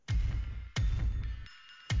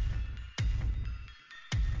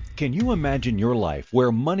Can you imagine your life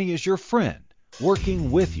where money is your friend,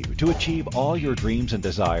 working with you to achieve all your dreams and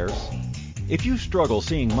desires? If you struggle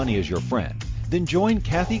seeing money as your friend, then join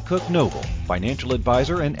Kathy Cook Noble, financial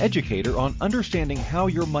advisor and educator on understanding how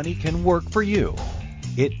your money can work for you.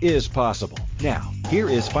 It is possible. Now, here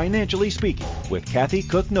is Financially Speaking with Kathy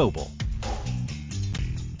Cook Noble.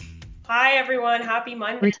 Hi, everyone. Happy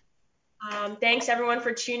Monday. Thanks, everyone,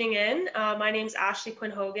 for tuning in. My name is Ashley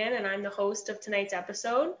Quinn Hogan, and I'm the host of tonight's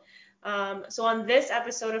episode. So on this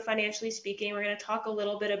episode of Financially Speaking, we're going to talk a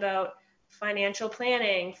little bit about financial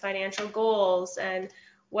planning, financial goals, and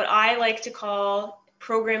what I like to call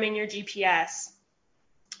programming your GPS.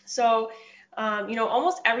 So,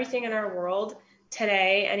 almost everything in our world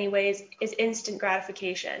today, anyways, is instant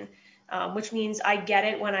gratification, which means I get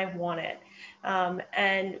it when I want it.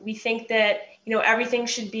 And we think that, everything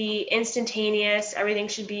should be instantaneous. Everything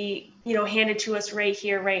should be, handed to us right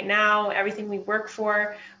here, right now. Everything we work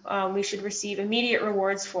for, we should receive immediate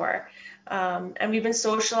rewards for. And we've been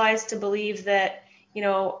socialized to believe that,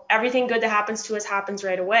 everything good that happens to us happens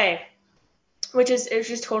right away, which is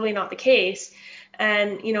just totally not the case.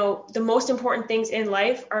 And, the most important things in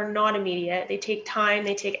life are not immediate. They take time,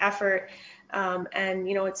 they take effort. And,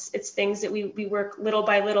 it's things that we work little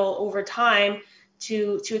by little over time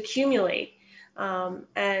to accumulate.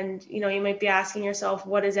 And, you might be asking yourself,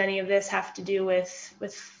 what does any of this have to do with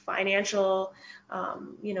financial,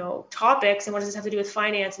 topics, and what does this have to do with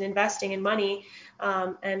finance and investing and money?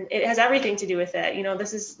 And it has everything to do with it.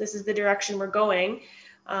 This is the direction we're going.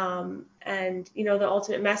 And, the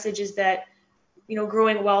ultimate message is that,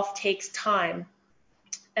 growing wealth takes time.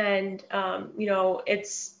 And,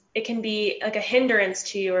 it can be like a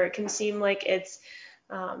hindrance to you, or it can seem like it's,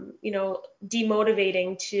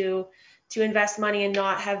 demotivating to invest money and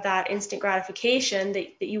not have that instant gratification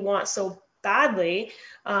that you want so badly.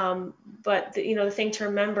 But the thing to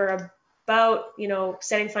remember about,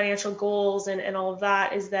 setting financial goals and all of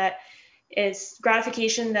that is that it's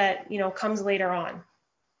gratification that, comes later on.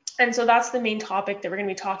 And so that's the main topic that we're going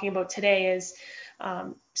to be talking about today is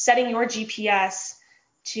setting your GPS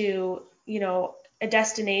to, a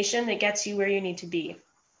destination that gets you where you need to be.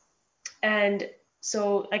 And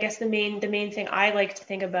so I guess the main thing I like to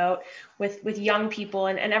think about with young people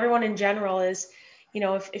and everyone in general is,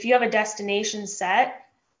 if you have a destination set,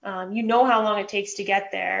 you know how long it takes to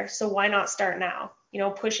get there. So why not start now?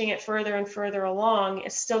 Pushing it further and further along,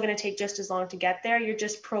 it's still going to take just as long to get there. You're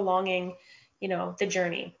just prolonging, the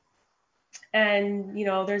journey. And,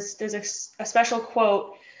 there's a special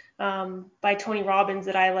quote by Tony Robbins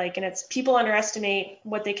that I like, and it's people underestimate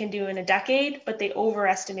what they can do in a decade, but they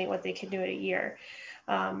overestimate what they can do in a year.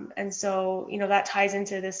 And so, that ties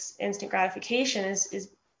into this instant gratification is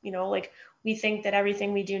like we think that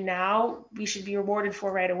everything we do now, we should be rewarded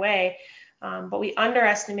for right away. But we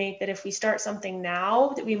underestimate that if we start something now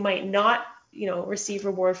that we might not, receive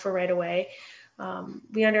reward for right away.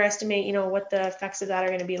 We underestimate, what the effects of that are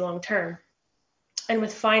going to be long term. And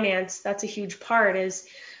with finance, that's a huge part is,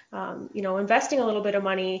 investing a little bit of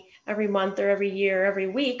money every month or every year, every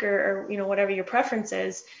week, or whatever your preference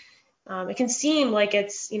is. It can seem like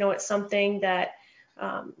it's, it's something that,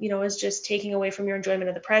 is just taking away from your enjoyment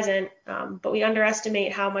of the present. But we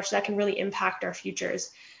underestimate how much that can really impact our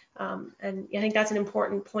futures. And I think that's an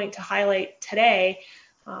important point to highlight today.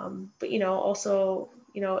 But, also,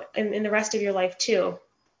 in the rest of your life too.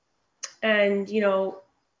 And,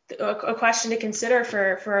 a question to consider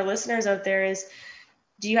for our listeners out there is,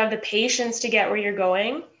 do you have the patience to get where you're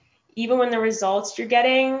going, even when the results you're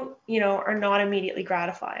getting, are not immediately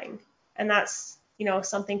gratifying? And that's,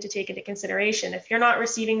 something to take into consideration. If you're not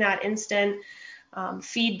receiving that instant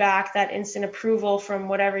feedback, that instant approval from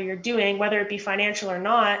whatever you're doing, whether it be financial or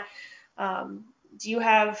not, do you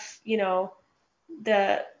have,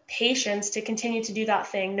 the patience to continue to do that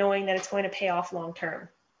thing, knowing that it's going to pay off long term?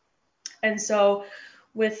 And so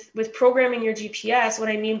with programming your GPS, what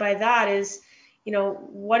I mean by that is,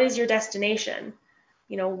 what is your destination?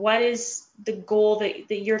 What is the goal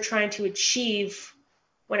that you're trying to achieve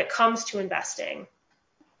when it comes to investing?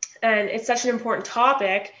 And it's such an important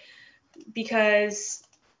topic because,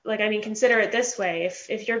 consider it this way.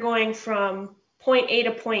 If you're going from point A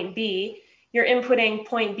to point B, you're inputting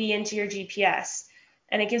point B into your GPS,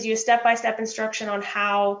 and it gives you a step-by-step instruction on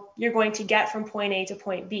how you're going to get from point A to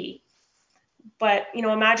point B. But,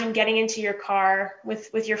 imagine getting into your car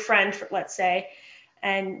with your friend, let's say,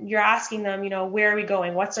 and you're asking them, where are we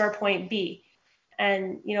going? What's our point B?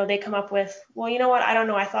 And, they come up with, well, you know what? I don't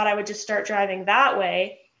know. I thought I would just start driving that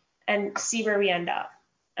way and see where we end up.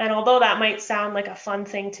 And although that might sound like a fun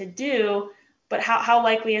thing to do, but how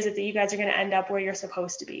likely is it that you guys are going to end up where you're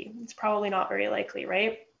supposed to be? It's probably not very likely,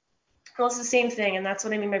 right? Well, it's the same thing, and that's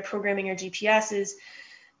what I mean by programming your GPS is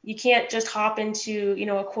you can't just hop into,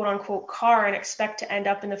 a quote unquote car and expect to end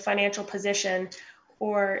up in the financial position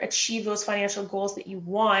or achieve those financial goals that you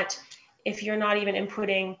want if you're not even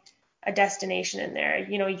inputting a destination in there.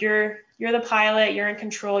 You're the pilot, you're in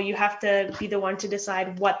control. You have to be the one to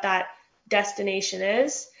decide what that destination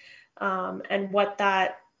is, and what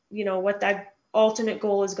that ultimate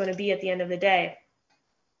goal is going to be at the end of the day.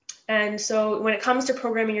 And so when it comes to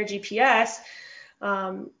programming your GPS,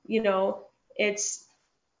 it's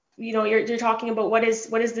you're talking about what is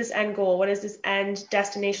this end goal? What is this end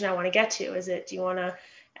destination I want to get to? Do you want to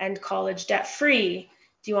end college debt free?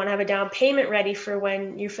 Do you want to have a down payment ready for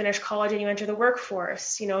when you finish college and you enter the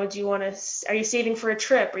workforce? Are you saving for a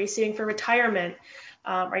trip? Are you saving for retirement?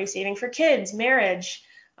 Are you saving for kids, marriage,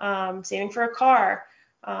 saving for a car?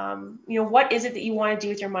 What is it that you want to do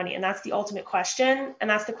with your money? And that's the ultimate question. And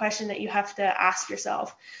that's the question that you have to ask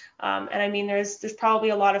yourself. And I mean, there's probably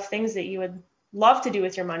a lot of things that you would love to do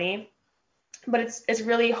with your money, but it's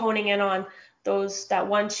really honing in on that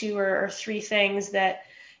 1, 2, or 3 things that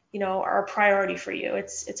are a priority for you.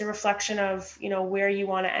 It's a reflection of where you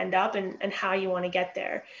want to end up and how you want to get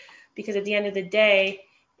there, because at the end of the day,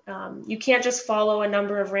 you can't just follow a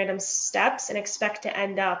number of random steps and expect to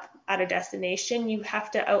end up at a destination. You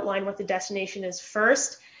have to outline what the destination is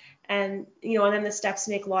first, and then the steps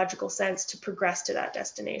make logical sense to progress to that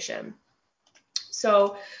destination.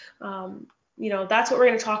 So that's what we're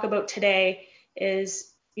going to talk about today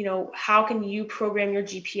is how can you program your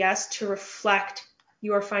GPS to reflect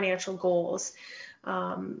your financial goals,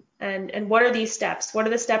 and what are these steps? What are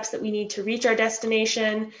the steps that we need to reach our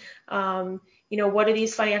destination? What do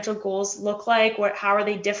these financial goals look like? How are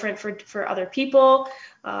they different for other people?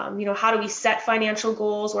 How do we set financial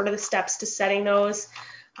goals? What are the steps to setting those?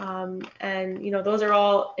 And those are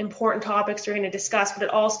all important topics we're going to discuss, but it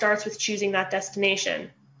all starts with choosing that destination,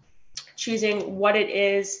 choosing what it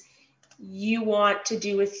is you want to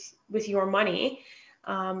do with your money,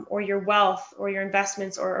 or your wealth or your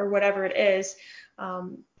investments or whatever it is.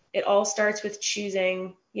 It all starts with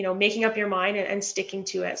choosing, making up your mind and sticking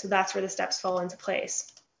to it. So that's where the steps fall into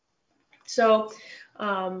place. So,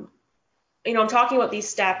 I'm talking about these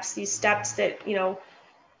steps that,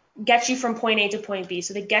 get you from point A to point B.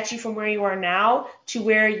 So they get you from where you are now to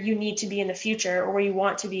where you need to be in the future, or where you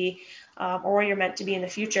want to be, or where you're meant to be in the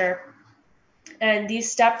future. And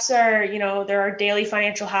these steps are, there are daily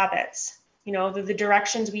financial habits, the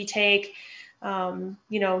directions we take,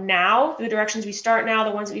 now, the directions we start now,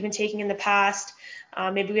 the ones that we've been taking in the past.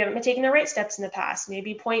 Maybe we haven't been taking the right steps in the past.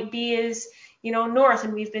 Maybe point B is, north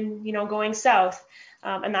and we've been, going south.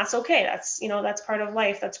 And that's okay. That's part of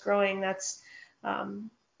life. That's growing. That's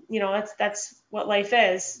what life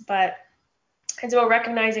is. But it's about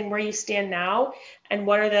recognizing where you stand now and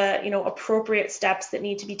what are the, appropriate steps that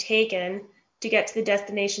need to be taken to get to the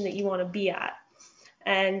destination that you want to be at.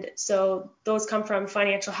 And so those come from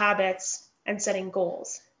financial habits and setting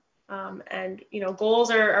goals. And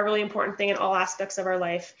goals are a really important thing in all aspects of our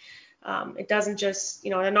life. It doesn't just,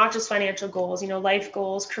 they're not just financial goals, life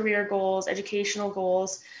goals, career goals, educational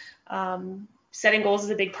goals. Setting goals is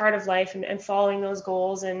a big part of life, and following those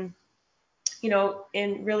goals and,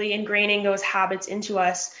 in really ingraining those habits into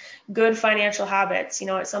us, good financial habits.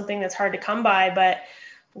 It's something that's hard to come by, but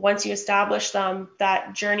once you establish them,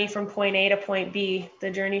 that journey from point A to point B, the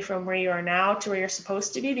journey from where you are now to where you're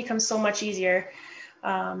supposed to be, becomes so much easier.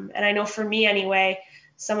 And I know for me anyway,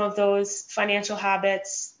 some of those financial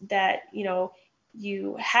habits that,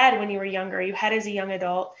 you had when you were younger, you had as a young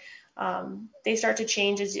adult, they start to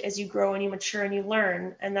change as you grow and you mature and you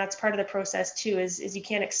learn. And that's part of the process too, is you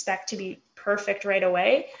can't expect to be perfect right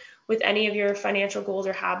away with any of your financial goals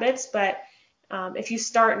or habits. But if you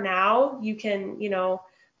start now, you can,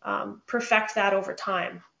 perfect that over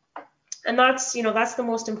time. And that's the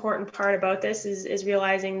most important part about this is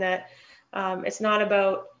realizing that it's not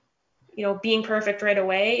about, being perfect right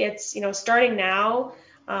away. It's, starting now.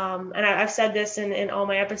 And I've said this in all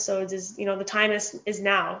my episodes is, the time is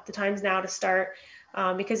now. The time's now to start.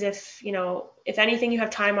 Because if anything, you have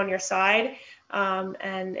time on your side,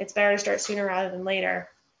 and it's better to start sooner rather than later.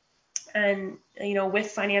 And,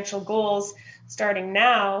 with financial goals, starting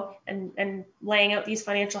now and laying out these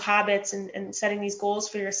financial habits and setting these goals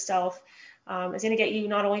for yourself is going to get you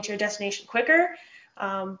not only to your destination quicker,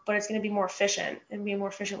 but it's going to be more efficient and be a more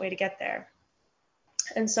efficient way to get there.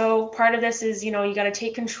 And so part of this is, you got to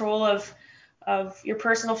take control of your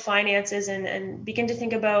personal finances and begin to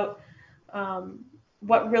think about,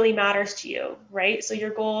 what really matters to you, right? So your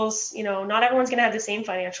goals, not everyone's going to have the same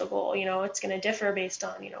financial goal. It's going to differ based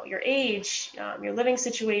on, your age, your living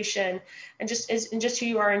situation, and just who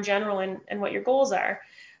you are in general, and what your goals are.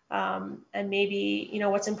 And maybe,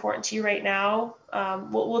 what's important to you right now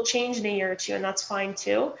will change in a year or two, and that's fine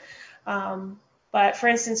too. But for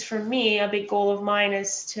instance, for me, a big goal of mine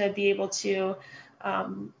is to be able to,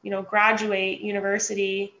 graduate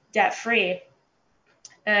university debt-free.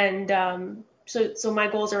 And so my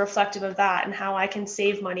goals are reflective of that, and how I can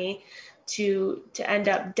save money to end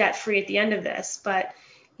up debt-free at the end of this. But,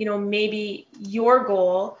 maybe your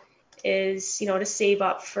goal is, to save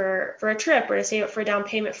up for a trip, or to save up for a down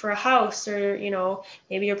payment for a house, or,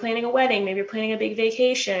 maybe you're planning a wedding, maybe you're planning a big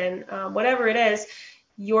vacation, whatever it is,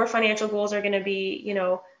 your financial goals are going to be,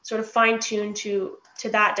 sort of fine-tuned to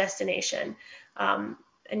that destination. And,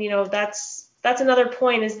 that's another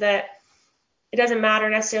point, is that it doesn't matter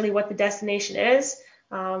necessarily what the destination is.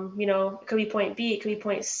 It could be point B, it could be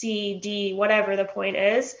point C, D, whatever the point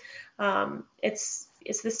is. It's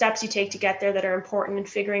the steps you take to get there that are important, in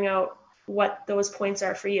figuring out what those points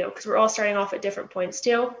are for you, because we're all starting off at different points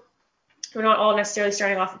too. We're not all necessarily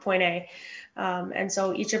starting off at point A. And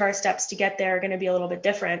so each of our steps to get there are going to be a little bit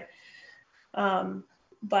different.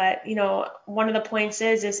 But, one of the points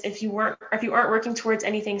is if you aren't working towards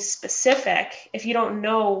anything specific, if you don't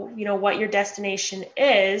know, what your destination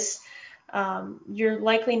is, you're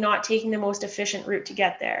likely not taking the most efficient route to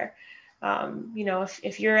get there.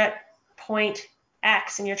 If you're at point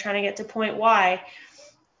X and you're trying to get to point Y,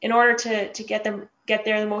 in order to get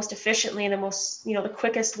there the most efficiently and the most, the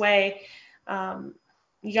quickest way,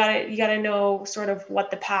 you gotta know sort of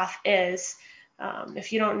what the path is.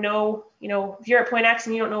 If you don't know, if you're at point X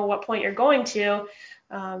and you don't know what point you're going to,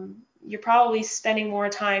 you're probably spending more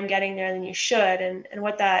time getting there than you should. And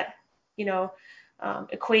what that,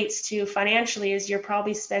 equates to financially is you're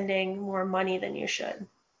probably spending more money than you should.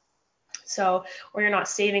 So, or you're not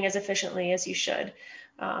saving as efficiently as you should.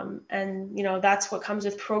 And, that's what comes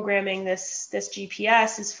with programming this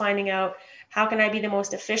GPS, is finding out, how can I be the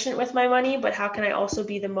most efficient with my money, but how can I also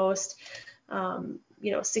be the most,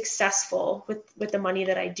 successful with the money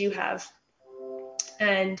that I do have.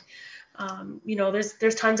 And,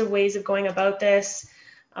 there's tons of ways of going about this.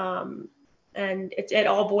 And it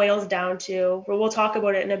all boils down to, we'll talk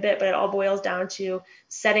about it in a bit, but it all boils down to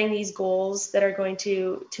setting these goals that are going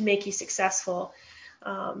to make you successful.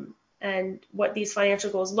 And what these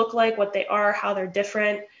financial goals look like, what they are, how they're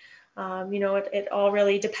different. It all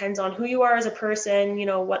really depends on who you are as a person,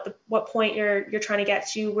 what point you're trying to get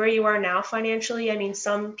to, where you are now financially. I mean,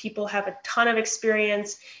 some people have a ton of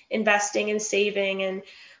experience investing and saving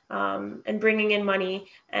and bringing in money,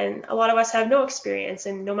 and a lot of us have no experience.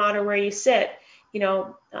 And no matter where you sit,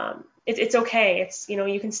 it's okay. It's,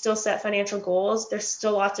 you can still set financial goals. There's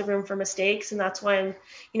still lots of room for mistakes, and that's why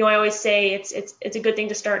I always say it's a good thing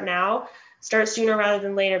to start now. Start sooner rather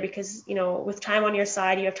than later, because, with time on your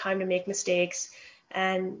side, you have time to make mistakes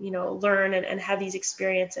and, learn and have these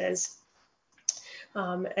experiences.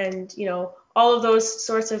 And, all of those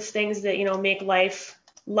sorts of things that, make life,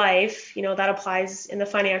 that applies in the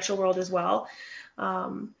financial world as well.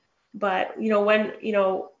 But,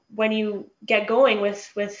 when you get going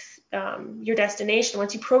with your destination,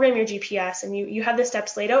 once you program your GPS and you have the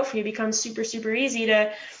steps laid out for you, it becomes super, super easy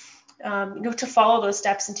to follow those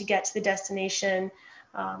steps and to get to the destination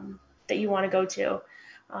that you want to go to.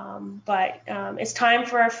 But it's time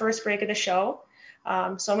for our first break of the show. So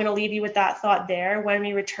I'm going to leave you with that thought there. When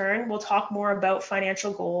we return, we'll talk more about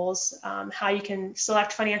financial goals, how you can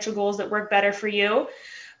select financial goals that work better for you,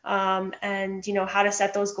 and how to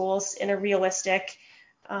set those goals in a realistic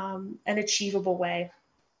and achievable way.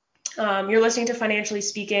 You're listening to Financially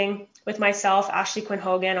Speaking with myself, Ashley Quinn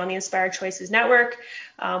Hogan, on the Inspired Choices Network.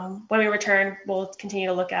 When we return, we'll continue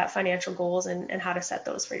to look at financial goals and how to set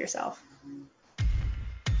those for yourself.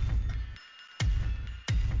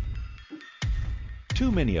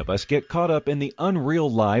 Too many of us get caught up in the unreal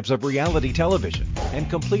lives of reality television and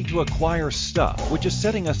complete to acquire stuff, which is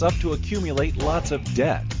setting us up to accumulate lots of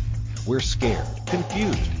debt. We're scared,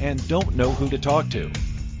 confused, and don't know who to talk to.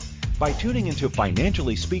 By tuning into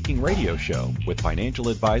Financially Speaking radio show with financial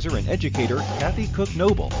advisor and educator Kathy Cook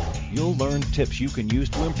Noble, you'll learn tips you can use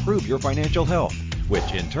to improve your financial health,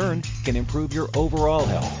 which in turn can improve your overall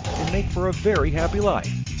health and make for a very happy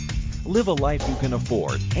life. Live a life you can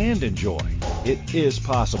afford and enjoy. It is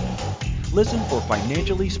possible. Listen for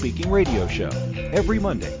Financially Speaking radio show every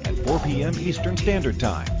Monday at 4 p.m. Eastern Standard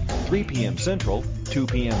Time, 3 p.m. Central, 2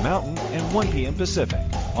 p.m. Mountain, and 1 p.m. Pacific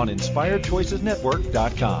on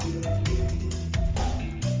InspiredChoicesNetwork.com.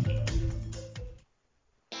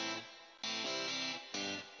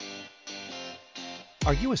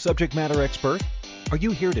 Are you a subject matter expert? Are you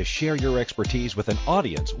here to share your expertise with an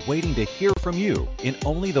audience waiting to hear from you in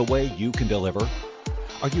only the way you can deliver?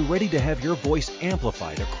 Are you ready to have your voice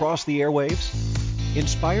amplified across the airwaves?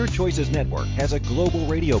 Inspired Choices Network has a global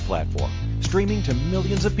radio platform streaming to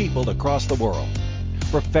millions of people across the world.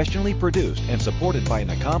 Professionally produced and supported by an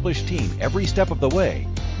accomplished team every step of the way,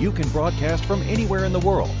 you can broadcast from anywhere in the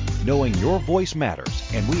world, knowing your voice matters,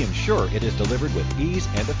 and we ensure it is delivered with ease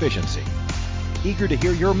and efficiency. Eager to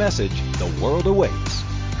hear your message, the world awaits.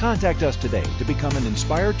 Contact us today to become an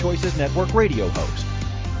Inspired Choices Network radio host.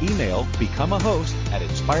 Email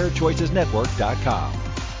becomeahost@inspiredchoicesnetwork.com.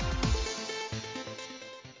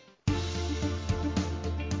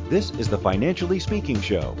 This is the Financially Speaking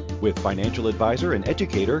Show with financial advisor and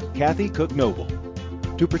educator Kathy Cook Noble.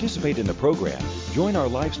 To participate in the program, join our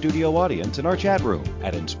live studio audience in our chat room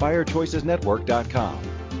at inspiredchoicesnetwork.com.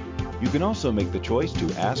 You can also make the choice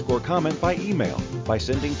to ask or comment by email by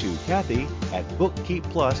sending to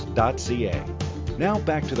Kathy@bookkeepplus.ca. Now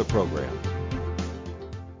back to the program.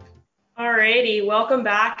 Alrighty, welcome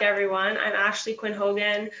back everyone. I'm Ashley Quinn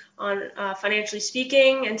Hogan on Financially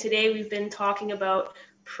Speaking, and today we've been talking about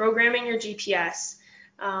programming your GPS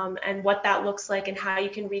and what that looks like and how you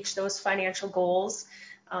can reach those financial goals,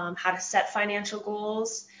 how to set financial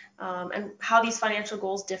goals, and how these financial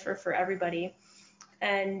goals differ for everybody.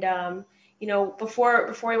 And,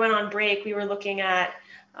 before we went on break, we were looking at,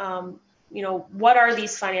 what are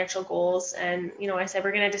these financial goals? And, I said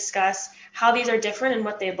we're going to discuss how these are different and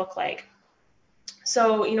what they look like.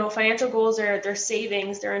 So, financial goals are their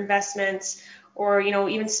savings, their investments, or,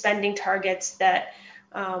 even spending targets that,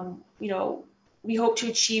 we hope to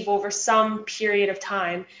achieve over some period of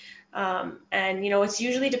time. And, it's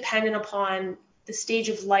usually dependent upon the stage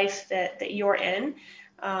of life that you're in.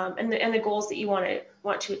 And the goals that you want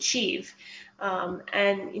to achieve.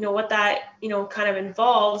 And what that kind of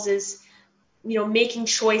involves is making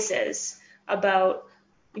choices about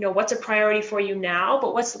what's a priority for you now,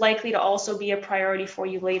 but what's likely to also be a priority for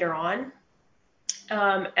you later on.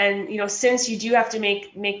 And since you do have to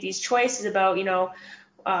make these choices about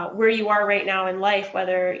where you are right now in life,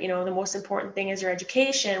 whether the most important thing is your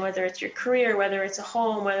education, whether it's your career, whether it's a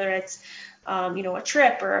home, whether it's a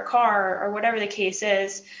trip or a car or whatever the case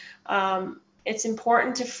is, it's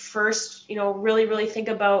important to first, really, really think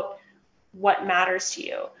about what matters to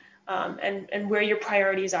you, and where your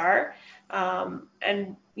priorities are,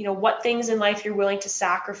 and, what things in life you're willing to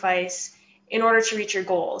sacrifice in order to reach your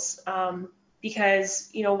goals. Because,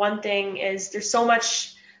 one thing is there's so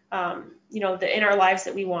much, in our lives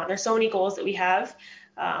that we want. There's so many goals that we have.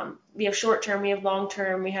 We have short term, we have long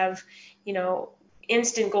term, we have,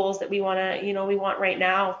 instant goals that we want right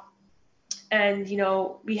now. And,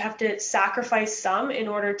 we have to sacrifice some in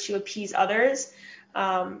order to appease others.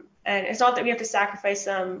 And it's not that we have to sacrifice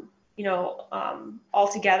them,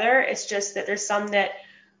 altogether. It's just that there's some that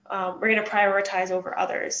we're going to prioritize over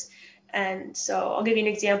others. And so I'll give you an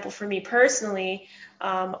example for me personally.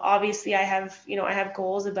 Obviously I have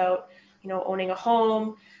goals about, owning a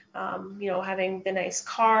home, having the nice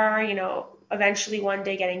car, eventually one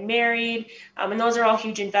day getting married. And those are all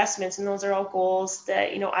huge investments, and those are all goals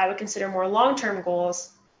that, I would consider more long-term goals.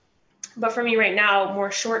 But for me right now,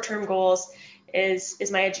 more short-term goals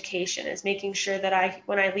is my education, is making sure that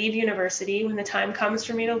when I leave university, when the time comes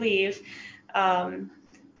for me to leave,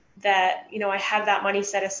 that, I have that money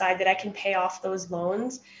set aside that I can pay off those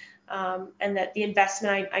loans, and that the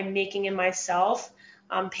investment I'm making in myself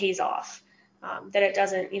pays off, that it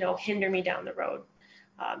doesn't, hinder me down the road.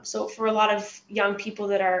 So for a lot of young people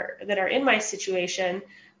that are in my situation,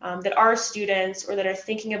 that are students or that are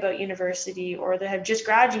thinking about university or that have just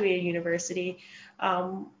graduated university,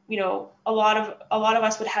 a lot of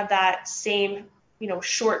us would have that same,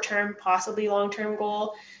 short-term, possibly long-term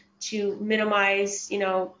goal to minimize,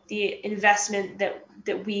 the investment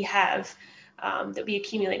that we have, that we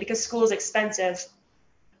accumulate, because school is expensive.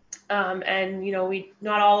 And,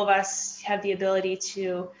 not all of us have the ability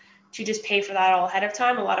to just pay for that all ahead of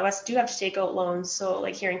time. A lot of us do have to take out loans. So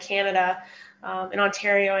like here in Canada, in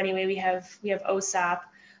Ontario anyway, we have OSAP,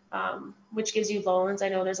 which gives you loans. I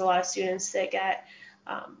know there's a lot of students that get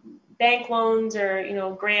bank loans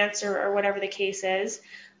or, grants or whatever the case is.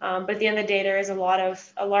 But at the end of the day, there is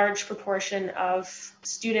a large proportion of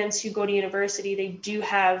students who go to university, they do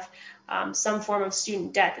have some form of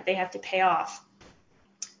student debt that they have to pay off.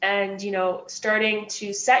 And, starting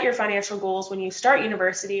to set your financial goals when you start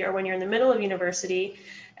university or when you're in the middle of university,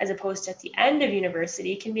 as opposed to at the end of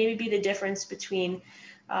university, can maybe be the difference between,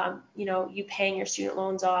 you paying your student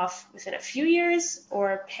loans off within a few years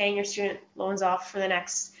or paying your student loans off for the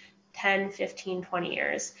next 10, 15, 20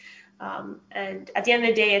 years. And at the end of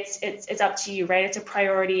the day, it's up to you, right? It's a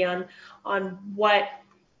priority on what's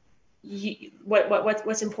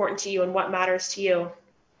important to you and what matters to you.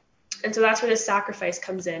 And so that's where this sacrifice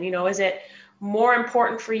comes in. Is it more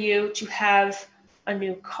important for you to have a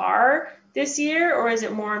new car this year, or is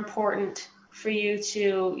it more important for you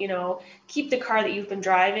to, keep the car that you've been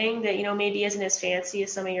driving that, maybe isn't as fancy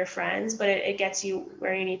as some of your friends, but it gets you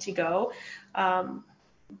where you need to go.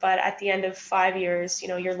 But at the end of 5 years,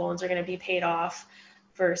 your loans are going to be paid off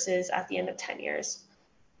versus at the end of 10 years.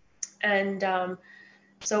 And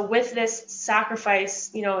so with this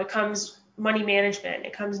sacrifice, it comes money management.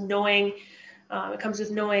 It comes with knowing,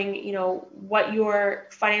 what your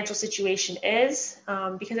financial situation is,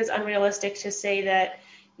 because it's unrealistic to say that,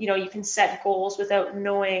 you can set goals without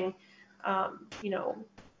knowing,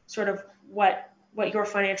 sort of what your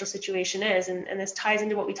financial situation is. And this ties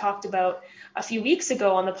into what we talked about a few weeks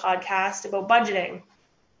ago on the podcast about budgeting.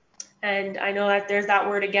 And I know that there's that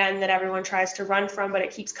word again that everyone tries to run from, but it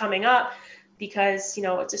keeps coming up because,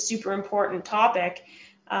 it's a super important topic.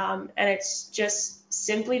 And it's just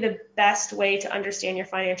simply the best way to understand your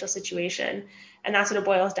financial situation. And that's what it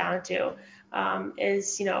boils down to,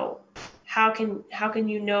 is, how can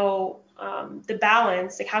you know the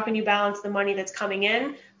balance? Like, how can you balance the money that's coming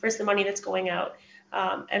in versus the money that's going out?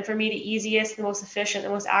 And for me, the easiest, the most efficient, the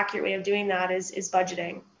most accurate way of doing that is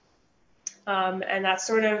budgeting. And that's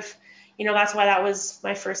sort of, that's why that was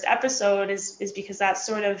my first episode, is because that's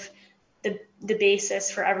sort of the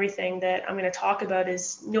basis for everything that I'm going to talk about,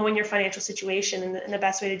 is knowing your financial situation. And the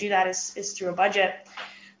best way to do that is through a budget.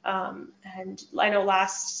 And I know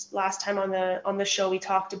last time on the show, we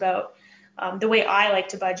talked about the way I like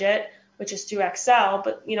to budget, which is through Excel.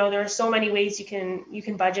 But, there are so many ways you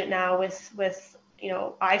can budget now with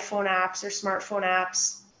iPhone apps or smartphone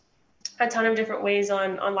apps, a ton of different ways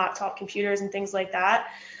on laptop computers and things like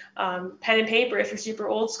that. Pen and paper, if you're super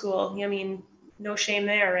old school, no shame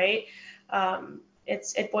there, right?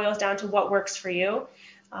 It boils down to what works for you.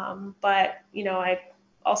 But,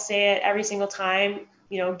 I'll say it every single time,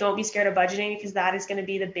 don't be scared of budgeting, because that is going to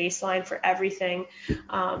be the baseline for everything,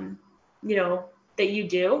 that you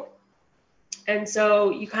do. And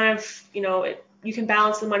so you kind of, you can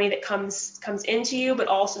balance the money that comes into you, but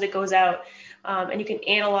also that goes out. And you can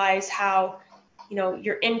analyze how,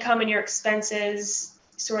 your income and your expenses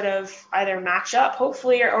sort of either match up,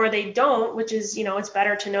 hopefully, or they don't, which is, it's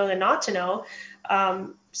better to know than not to know,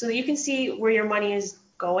 so that you can see where your money is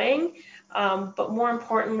going, but more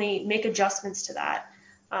importantly, make adjustments to that,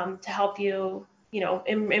 to help you,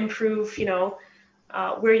 improve,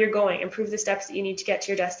 where you're going, improve the steps that you need to get to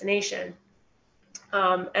your destination.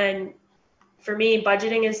 And for me,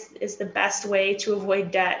 budgeting is the best way to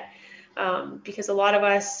avoid debt, because a lot of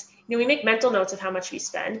us, we make mental notes of how much we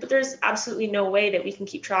spend, but there's absolutely no way that we can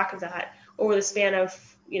keep track of that over the span of,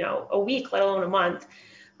 a week, let alone a month.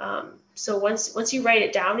 So once you write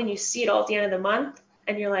it down and you see it all at the end of the month,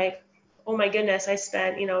 and you're like, oh my goodness, I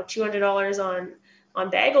spent, $200 on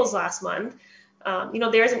bagels last month.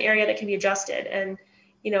 There's an area that can be adjusted. And,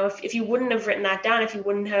 if you wouldn't have written that down, if you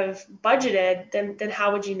wouldn't have budgeted, then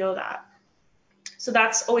how would you know that? So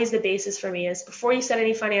that's always the basis for me, is before you set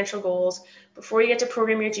any financial goals, before you get to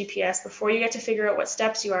program your GPS, before you get to figure out what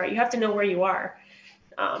steps you have to know where you are,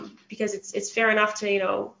 because it's fair enough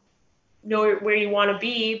to, know where you want to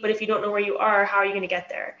be, but if you don't know where you are, how are you going to get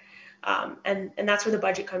there? And that's where the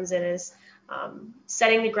budget comes in, is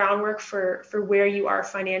setting the groundwork for where you are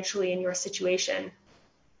financially in your situation.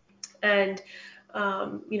 And,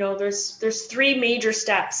 there's three major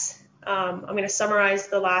steps. I'm going to summarize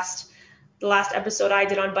the last episode I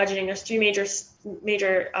did on budgeting. There's three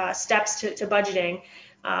major steps to budgeting.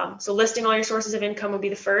 So listing all your sources of income would be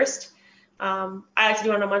the first. I like to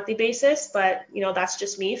do it on a monthly basis, but that's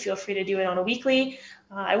just me. Feel free to do it on a weekly.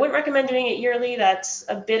 I wouldn't recommend doing it yearly. That's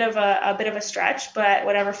a bit of a stretch, but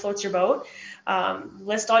whatever floats your boat.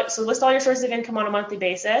 List all your sources of income on a monthly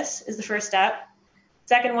basis is the first step.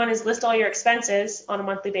 Second one is list all your expenses on a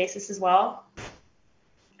monthly basis as well,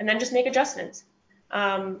 and then just make adjustments.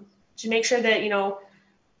 To make sure that,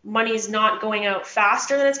 money's not going out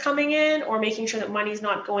faster than it's coming in, or making sure that money's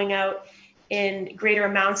not going out in greater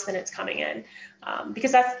amounts than it's coming in.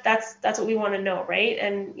 Because that's what we want to know, right?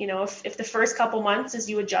 And, if the first couple months is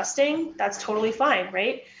you adjusting, that's totally fine,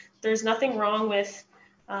 right? There's nothing wrong with,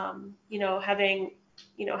 having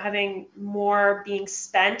more being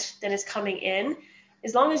spent than is coming in,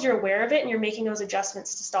 as long as you're aware of it and you're making those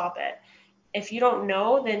adjustments to stop it. If you don't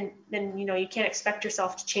know, then you can't expect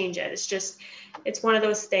yourself to change it. It's one of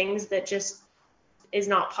those things that just is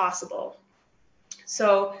not possible.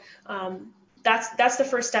 So that's the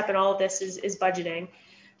first step in all of this is budgeting.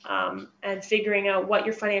 and figuring out what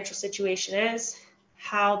your financial situation is,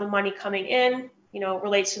 how the money coming in,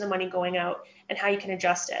 relates to the money going out, and how you can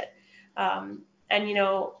adjust it. And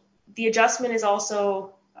the adjustment is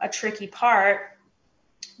also a tricky part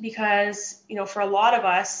because, for a lot of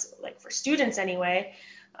us, like for students anyway,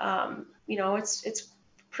 it's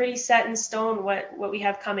pretty set in stone what we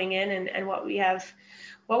have coming in and what we have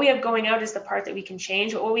going out is the part that we can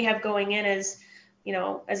change. But what we have going in is,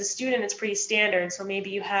 as a student, it's pretty standard. So maybe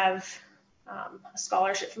you have a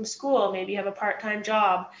scholarship from school, maybe you have a part-time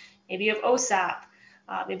job, maybe you have OSAP,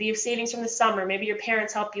 maybe you have savings from the summer, maybe your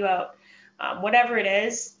parents help you out. Whatever it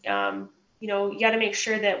is, you got to make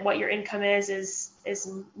sure that what your income is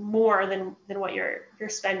more than what you're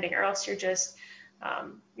spending, or else you're just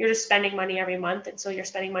spending money every month, and so you're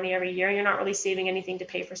spending money every year. You're not really saving anything to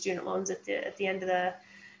pay for student loans at the end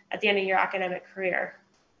of your academic career.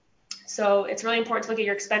 So it's really important to look at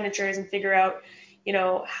your expenditures and figure out,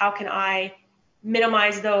 how can I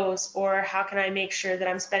minimize those, or how can I make sure that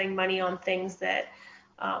I'm spending money on things that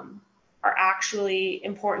are actually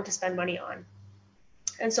important to spend money on.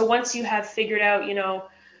 And so once you have figured out,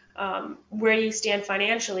 where you stand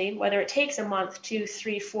financially, whether it takes a month, 2,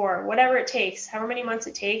 3, 4, whatever it takes, however many months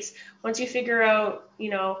it takes, once you figure out,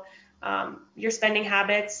 your spending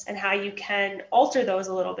habits and how you can alter those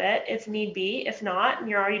a little bit if need be. If not, and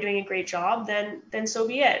you're already doing a great job, then so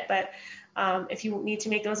be it. But if you need to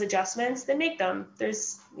make those adjustments, then make them.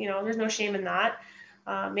 There's no shame in that.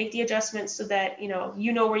 Make the adjustments so that, you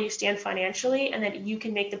know where you stand financially, and that you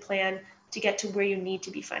can make the plan to get to where you need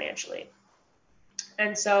to be financially.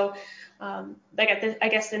 And so, I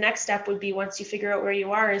guess the next step would be, once you figure out where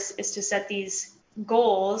you are, is to set these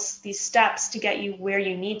goals, these steps to get you where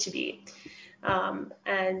you need to be.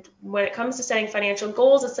 And when it comes to setting financial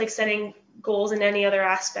goals, it's like setting goals in any other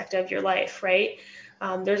aspect of your life, right?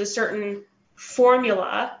 There's a certain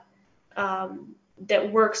formula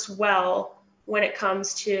that works well when it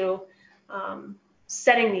comes to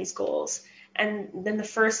setting these goals. And then the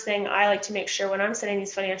first thing I like to make sure when I'm setting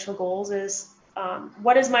these financial goals is,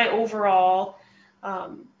 what is my overall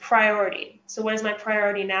priority? So what is my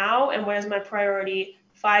priority now, and what is my priority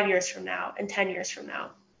 5 years from now and 10 years from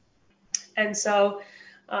now? And so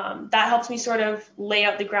that helps me sort of lay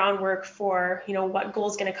out the groundwork for, what goal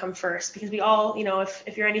is going to come first. Because we all,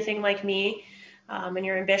 if you're anything like me, and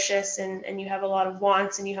you're ambitious and you have a lot of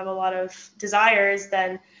wants and you have a lot of desires,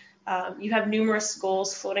 then you have numerous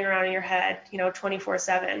goals floating around in your head,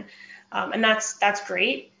 24/7. And that's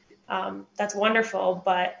great. That's wonderful,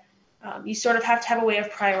 but you sort of have to have a way of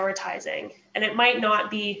prioritizing. And it might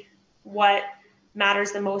not be what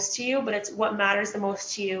matters the most to you, but it's what matters the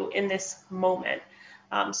most to you in this moment.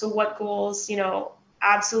 So what goals,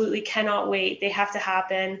 absolutely cannot wait. They have to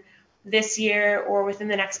happen this year or within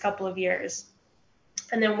the next couple of years.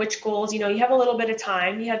 And then which goals, you have a little bit of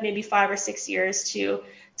time. You have maybe 5 or 6 years to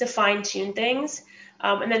fine tune things.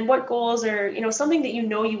 And then what goals are, something that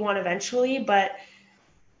you want eventually, but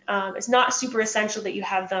it's not super essential that you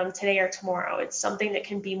have them today or tomorrow. It's something that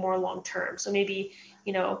can be more long term. So maybe,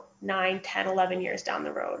 9, 10, 11 years down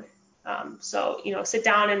the road. So, sit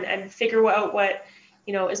down and figure out what,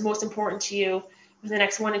 is most important to you within the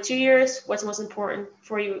next 1 to 2 years, what's most important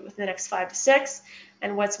for you within the next 5 to 6,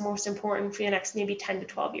 and what's most important for the next maybe 10 to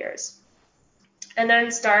 12 years. And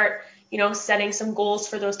then start, setting some goals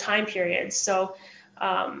for those time periods. So,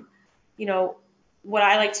 what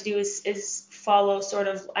I like to do is follow sort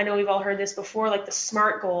of, I know we've all heard this before, like the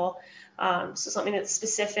SMART goal. So something that's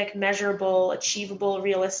specific, measurable, achievable,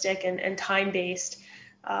 realistic, and time-based.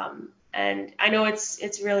 And I know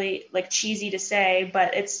it's really like cheesy to say,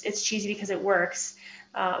 but it's cheesy because it works.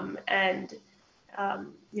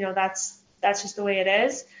 That's just the way it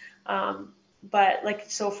is. But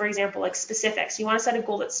like, so for example, like specifics, you want to set a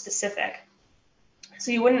goal that's specific.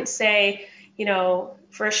 So you wouldn't say,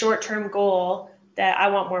 for a short-term goal that I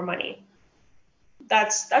want more money.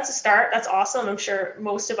 That's a start. That's awesome. I'm sure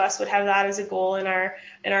most of us would have that as a goal in our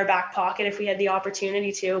back pocket if we had the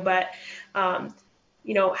opportunity to. But, how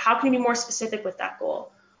can you be more specific with that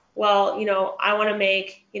goal? Well, I want to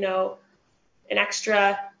make, an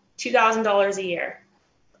extra $2,000 a year.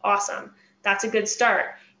 Awesome. That's a good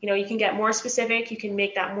start. You can get more specific. You can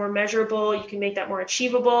make that more measurable. You can make that more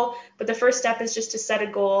achievable. But the first step is just to set a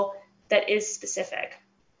goal that is specific.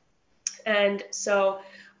 And so,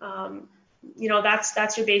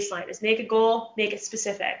 that's your baseline, is make a goal, make it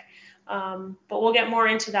specific. But we'll get more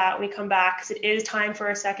into that when we come back, because it is time for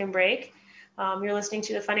a second break. You're listening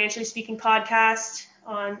to the Financially Speaking podcast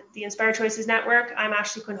on the Inspired Choices Network. I'm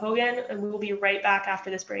Ashley Quinn Hogan, and we will be right back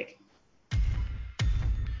after this break.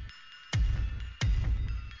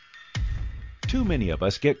 Too many of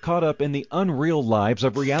us get caught up in the unreal lives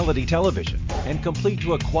of reality television and complete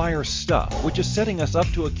to acquire stuff, which is setting us up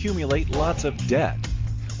to accumulate lots of debt.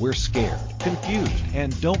 We're scared, confused,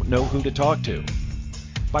 and don't know who to talk to.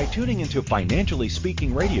 By tuning into Financially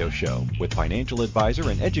Speaking Radio Show with financial advisor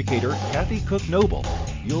and educator Kathy Cook Noble,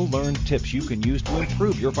 you'll learn tips you can use to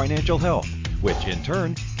improve your financial health, which in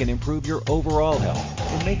turn can improve your overall health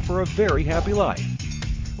and make for a very happy life.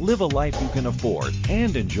 Live a life you can afford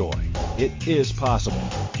and enjoy. It is possible.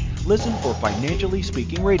 Listen for Financially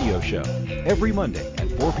Speaking Radio Show every Monday at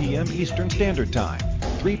 4 p.m. Eastern Standard Time,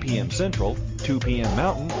 3 p.m. Central, 2 p.m.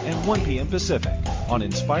 Mountain, and 1 p.m. Pacific on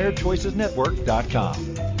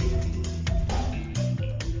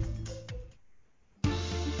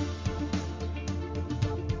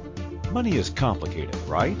InspiredChoicesNetwork.com. Money is complicated,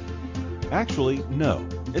 right? Actually, no,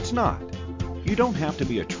 it's not. You don't have to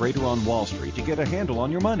be a trader on Wall Street to get a handle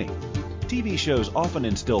on your money. TV shows often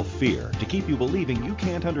instill fear to keep you believing you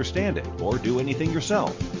can't understand it or do anything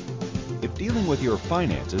yourself. If dealing with your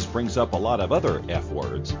finances brings up a lot of other F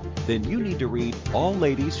words, then you need to read All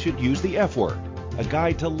Ladies Should Use the F Word, A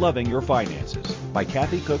Guide to Loving Your Finances by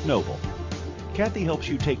Kathy Cook Noble. Kathy helps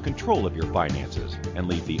you take control of your finances and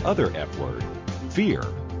leave the other F word, fear,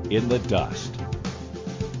 in the dust.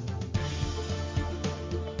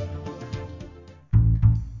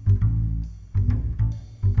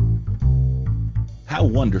 How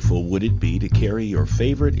wonderful would it be to carry your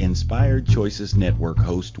favorite Inspired Choices Network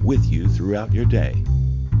host with you throughout your day?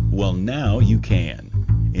 Well, now you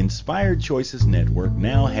can. Inspired Choices Network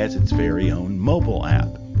now has its very own mobile app.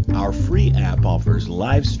 Our free app offers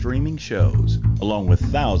live streaming shows, along with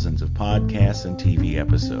thousands of podcasts and TV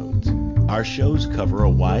episodes. Our shows cover a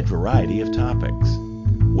wide variety of topics.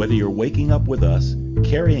 Whether you're waking up with us,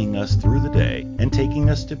 carrying us through the day, and taking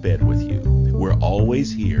us to bed with you, we're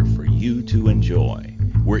always here for you to enjoy.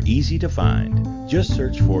 We're easy to find. Just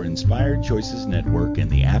search for Inspired Choices Network in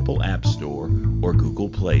the Apple App Store or Google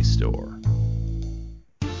Play Store.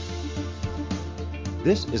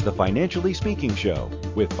 This is the Financially Speaking Show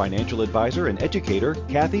with financial advisor and educator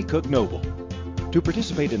Kathy Cook Noble. To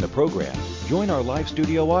participate in the program, join our live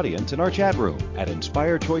studio audience in our chat room at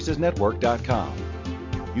InspiredChoicesNetwork.com.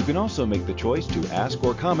 You can also make the choice to ask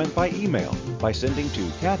or comment by email by sending to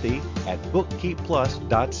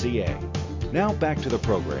Kathy@bookkeepplus.ca. Now back to the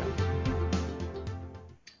program.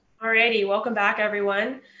 Alrighty, welcome back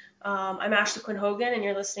everyone. I'm Ashley Quinn Hogan and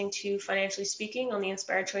you're listening to Financially Speaking on the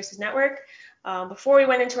Inspired Choices Network. Before we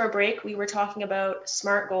went into our break, we were talking about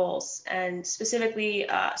SMART goals and specifically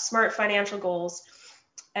SMART financial goals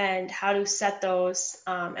and how to set those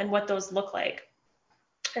and what those look like.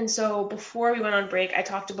 And so before we went on break, I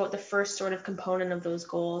talked about the first sort of component of those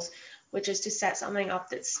goals, which is to set something up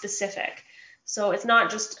that's specific. So it's not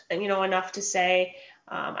just, enough to say,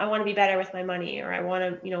 I want to be better with my money, or I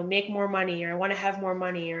want to, make more money, or I want to have more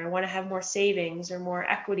money, or I want to have more savings or more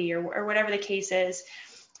equity or whatever the case is.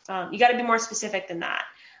 You got to be more specific than that.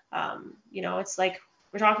 It's like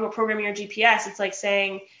we're talking about programming your GPS. It's like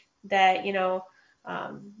saying that, you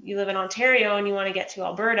live in Ontario and you want to get to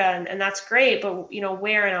Alberta, and that's great, but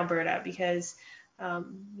where in Alberta? Because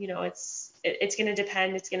it's going to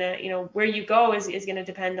depend. It's going to where you go is going to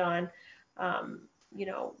depend on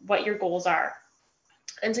what your goals are,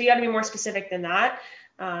 and so you got to be more specific than that.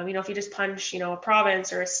 If you just punch a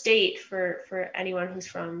province or a state for anyone who's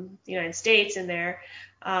from the United States in there,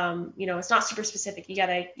 it's not super specific. You got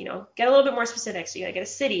to get a little bit more specific. So you got to get a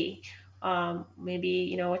city,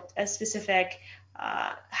 maybe a specific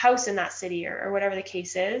house in that city or whatever the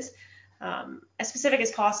case is, as specific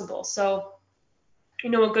as possible. So, a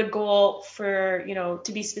good goal for,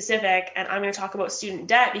 to be specific, and I'm going to talk about student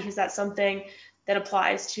debt because that's something that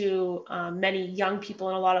applies to many young people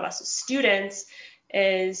and a lot of us as students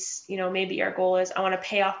is, maybe our goal is I want to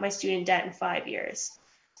pay off my student debt in 5 years.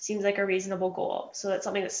 Seems like a reasonable goal. So that's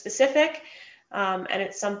something that's specific, and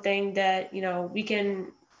it's something that, we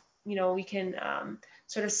can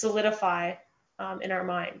sort of solidify in our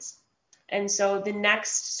minds. And so the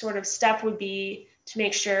next sort of step would be to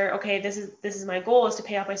make sure, okay, this is my goal, is to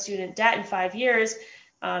pay off my student debt in 5 years.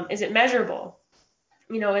 Is it measurable?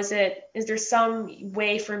 Is there some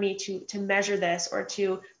way for me to measure this or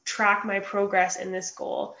to track my progress in this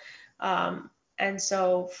goal? And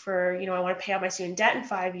so for, I want to pay off my student debt in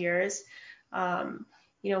 5 years.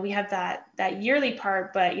 We have that yearly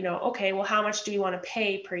part, but, okay, well, how much do we want to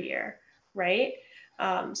pay per year, right?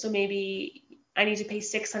 So maybe I need to pay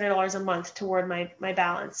 $600 a month toward my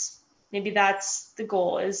balance. Maybe that's the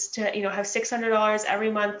goal, is to, have $600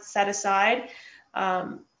 every month set aside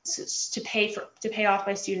to pay off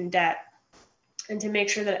my student debt, and to make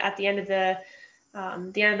sure that at the end of the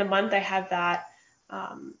the end of the month, I have that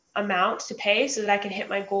amount to pay so that I can hit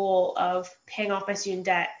my goal of paying off my student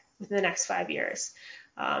debt within the next 5 years.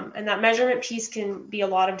 And that measurement piece can be a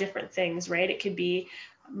lot of different things, right? It could be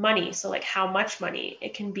money, so like how much money.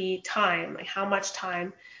 It can be time, like how much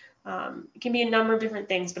time. It can be a number of different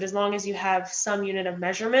things, but as long as you have some unit of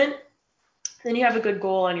measurement, then you have a good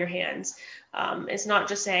goal on your hands. It's not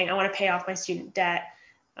just saying I want to pay off my student debt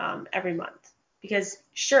every month, because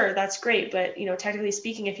sure, that's great, but technically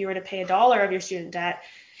speaking, if you were to pay $1 of your student debt,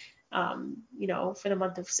 for the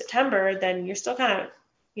month of September, then you're still kind of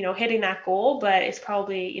hitting that goal, but it's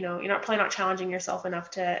probably, you're probably not challenging yourself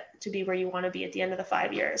enough to be where you want to be at the end of the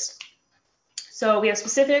 5 years. So we have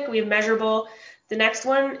specific, we have measurable. The next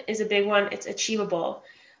one is a big one. It's achievable.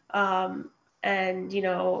 And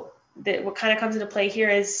what kind of comes into play here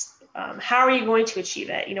is how are you going to achieve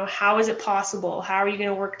it? How is it possible? How are you going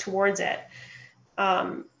to work towards it?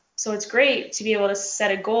 So it's great to be able to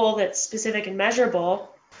set a goal that's specific and measurable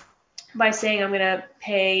by saying I'm going to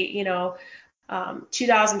pay,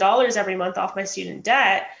 $2,000 every month off my student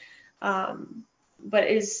debt. But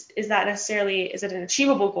is that necessarily, is it an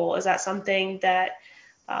achievable goal? Is that something that,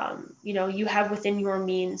 you have within your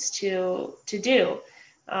means to do?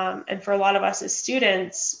 And for a lot of us as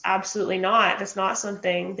students, absolutely not. That's not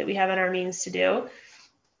something that we have in our means to do.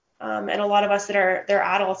 And a lot of us they're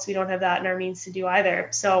adults, we don't have that in our means to do either.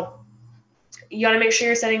 So you got to make sure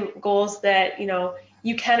you're setting goals that,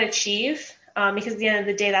 you can achieve, because at the end of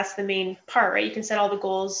the day, that's the main part, right? You can set all the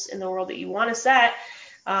goals in the world that you want to set,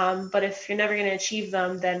 but if you're never going to achieve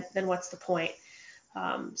them, then what's the point?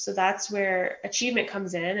 So that's where achievement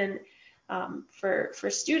comes in. And for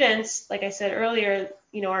students, like I said earlier,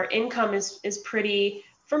 our income is pretty,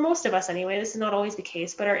 for most of us anyway, this is not always the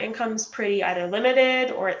case, but our income's pretty either limited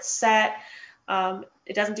or it's set.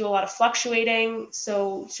 It doesn't do a lot of fluctuating.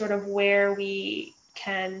 So sort of where we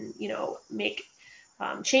can, make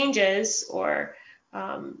changes or,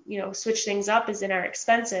 switch things up is in our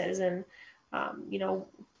expenses and, kind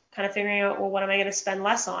of figuring out, well, what am I going to spend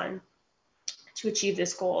less on to achieve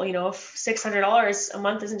this goal? If $600 a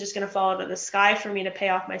month isn't just going to fall out of the sky for me to pay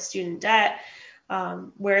off my student debt,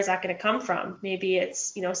 where is that going to come from? Maybe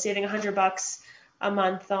it's, saving $100 a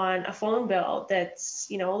month on a phone bill that's,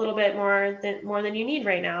 a little bit more than you need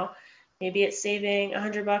right now. Maybe it's saving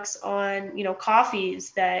 $100 on, coffees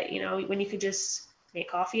that, when you could just make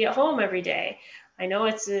coffee at home every day. I know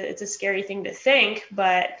it's a scary thing to think,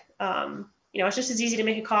 but, it's just as easy to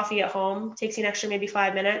make a coffee at home. It takes you an extra maybe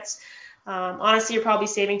 5 minutes. Honestly, you're probably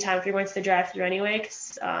saving time if you're going to the drive-thru anyway,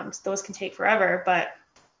 because those can take forever. But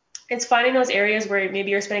it's finding those areas where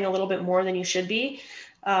maybe you're spending a little bit more than you should be,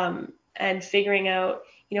 and figuring out,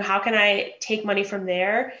 how can I take money from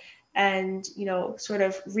there and, sort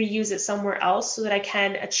of reuse it somewhere else so that I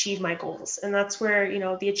can achieve my goals. And that's where,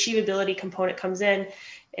 the achievability component comes in,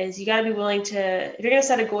 is you got to be willing to, if you're going to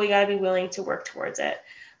set a goal, you got to be willing to work towards it.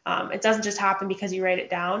 It doesn't just happen because you write it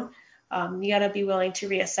down. You got to be willing to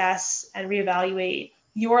reassess and reevaluate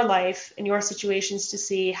your life and your situations to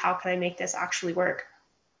see how can I make this actually work.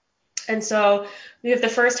 And so we have the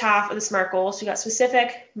first half of the SMART goal. So you got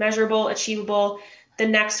specific, measurable, achievable. The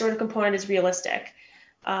next sort of component is realistic.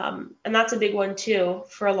 And that's a big one too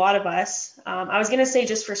for a lot of us. I was going to say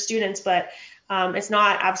just for students, but it's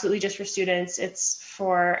not absolutely just for students. It's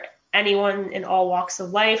for anyone in all walks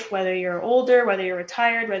of life, whether you're older, whether you're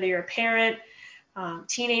retired, whether you're a parent,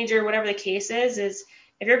 teenager, whatever the case is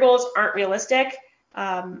if your goals aren't realistic,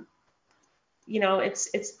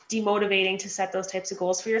 it's demotivating to set those types of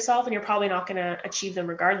goals for yourself, and you're probably not going to achieve them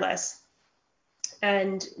regardless.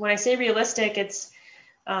 And when I say realistic, it's,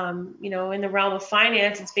 in the realm of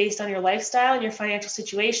finance, it's based on your lifestyle and your financial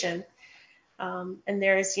situation. And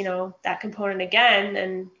there's, that component again,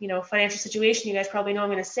 and, financial situation, you guys probably know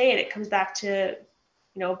I'm going to say it. It comes back to,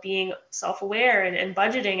 being self-aware and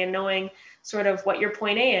budgeting and knowing sort of what your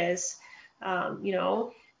point A is,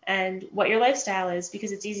 and what your lifestyle is,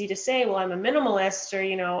 because it's easy to say, well, I'm a minimalist,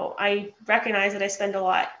 or, I recognize that I spend a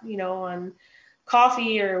lot, on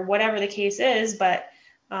coffee or whatever the case is, but,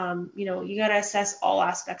 you got to assess all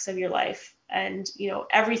aspects of your life and,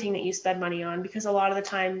 everything that you spend money on, because a lot of the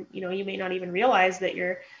time, you may not even realize that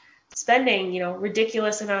you're spending,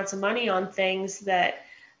 ridiculous amounts of money on things that,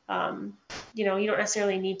 you don't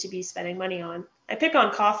necessarily need to be spending money on. I pick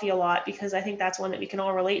on coffee a lot because I think that's one that we can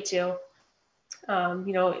all relate to.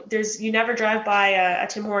 You never drive by a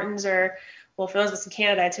Tim Hortons, or, well, for those of us in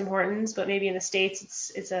Canada, Tim Hortons, but maybe in the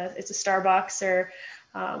States, it's a Starbucks or,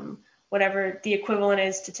 whatever the equivalent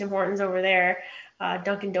is to Tim Hortons over there,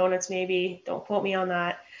 Dunkin' Donuts maybe, don't quote me on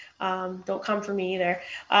that. Don't come for me either.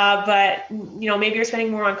 But maybe you're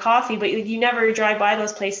spending more on coffee, but you never drive by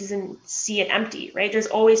those places and see it empty, right? There's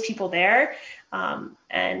always people there. And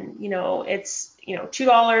it's, $2,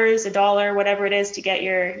 $1, whatever it is to get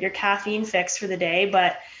your caffeine fix for the day.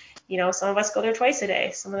 But, some of us go there twice a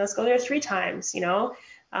day. Some of us go there 3 times,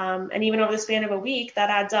 and even over the span of a week, that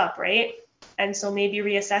adds up, right? And so maybe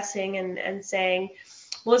reassessing and saying,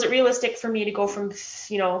 well, is it realistic for me to go from,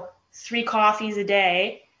 3 coffees a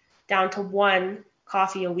day down to 1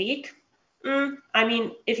 coffee a week? I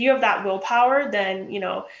mean, if you have that willpower, then,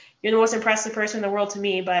 you're the most impressive person in the world to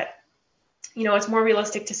me. But, it's more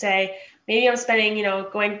realistic to say, maybe I'm spending,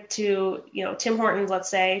 going to, Tim Hortons, let's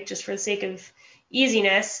say, just for the sake of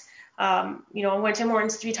easiness, I'm going to Tim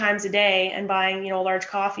Hortons 3 times a day and buying, a large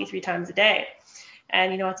coffee 3 times a day.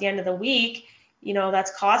 And, at the end of the week,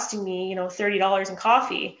 that's costing me, $30 in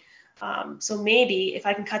coffee. So maybe if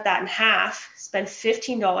I can cut that in half, spend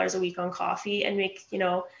 $15 a week on coffee and make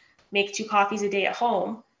 2 coffees a day at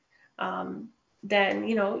home, then,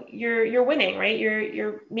 you're winning, right?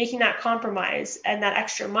 You're making that compromise, and that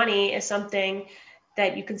extra money is something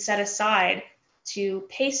that you can set aside to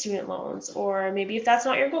pay student loans. Or maybe if that's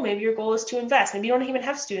not your goal, maybe your goal is to invest. Maybe you don't even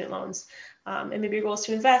have student loans. And maybe your goal is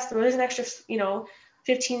to invest. Then there's an extra,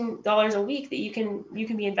 $15 a week that you can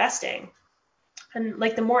be investing. And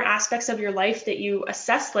like the more aspects of your life that you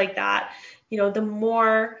assess like that, the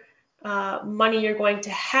more money you're going to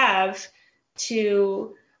have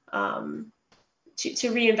to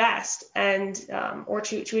reinvest and or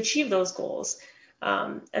to achieve those goals.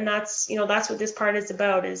 And that's what this part is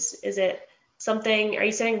about. Is it something? Are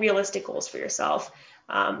you setting realistic goals for yourself?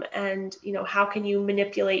 And how can you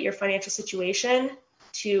manipulate your financial situation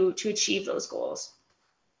to achieve those goals?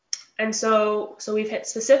 And so we've hit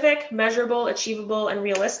specific, measurable, achievable, and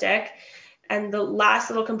realistic. And the last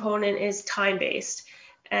little component is time-based.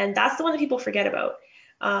 And that's the one that people forget about.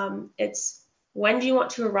 It's when do you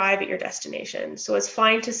want to arrive at your destination? So it's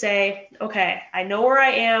fine to say, okay, I know where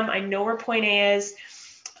I am. I know where point A is.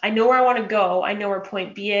 I know where I want to go. I know where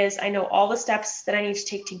point B is. I know all the steps that I need to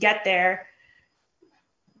take to get there.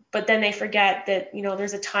 But then they forget that,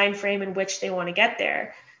 there's a time frame in which they want to get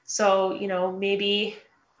there. So, maybe,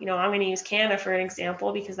 I'm going to use Canada for an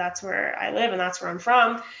example because that's where I live and that's where I'm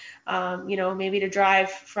from. Maybe to drive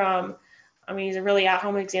from, I'm going to use a really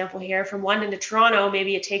at-home example here, from London to Toronto,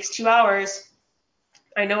 maybe it takes 2 hours.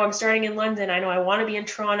 I know I'm starting in London. I know I want to be in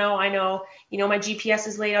Toronto. I know, my GPS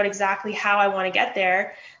is laid out exactly how I want to get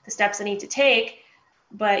there, the steps I need to take.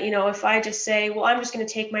 But, if I just say, well, I'm just going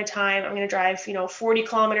to take my time, I'm going to drive, 40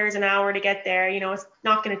 kilometers an hour to get there, it's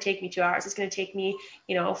not going to take me 2 hours. It's going to take me,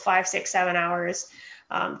 5, 6, 7 hours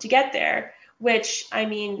to get there, which, I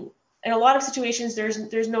mean, in a lot of situations,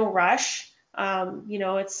 there's no rush.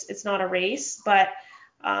 It's not a race, but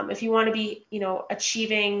if you want to be,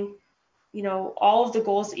 achieving, all of the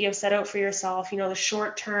goals that you have set out for yourself, the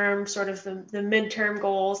short term, sort of the midterm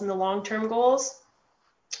goals and the long term goals,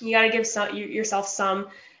 you got to give yourself some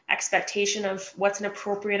expectation of what's an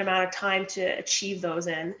appropriate amount of time to achieve those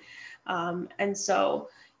in. And so,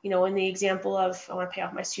 in the example of I want to pay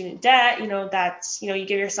off my student debt, that's, you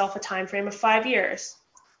give yourself a time frame of 5 years.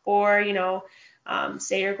 Or,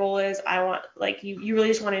 say your goal is I want, like, you really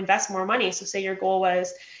just want to invest more money. So say your goal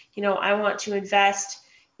was, I want to invest,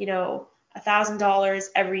 $1,000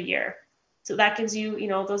 every year. So that gives you,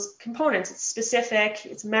 those components. It's specific,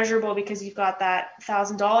 it's measurable because you've got that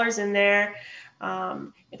 $1,000 in there.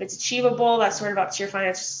 If it's achievable, that's sort of up to your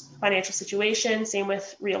financial situation. Same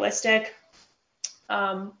with realistic.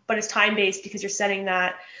 But it's time-based because you're setting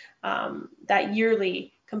that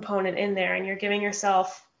yearly component in there, and you're giving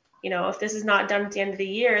yourself, if this is not done at the end of the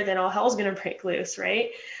year, then all hell's going to break loose,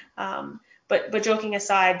 right? But joking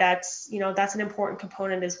aside, that's an important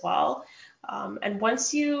component as well. And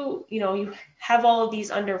once you have all of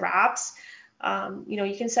these under wraps,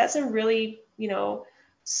 you can set some really,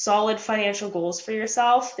 solid financial goals for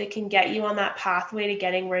yourself that can get you on that pathway to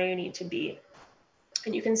getting where you need to be.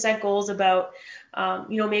 And you can set goals about,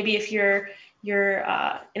 maybe if you're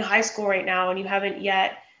in high school right now and you haven't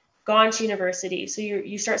yet gone to university, so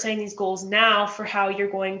you start setting these goals now for how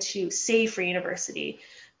you're going to save for university.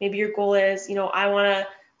 Maybe your goal is, I want to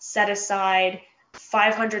set aside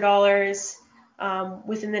 $500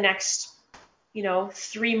 within the next,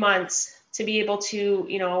 3 months to be able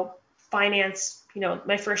to, finance,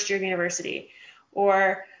 my first year of university.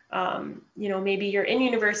 Or, maybe you're in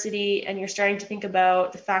university and you're starting to think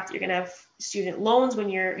about the fact that you're going to have student loans when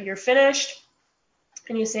you're finished.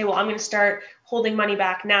 And you say, well, I'm going to start holding money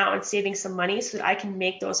back now and saving some money so that I can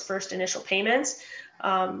make those first initial payments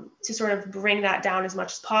to sort of bring that down as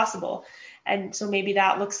much as possible. And so maybe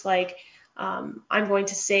that looks like I'm going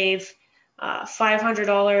to save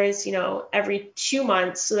 $500, every 2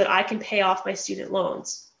 months so that I can pay off my student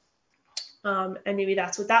loans. And maybe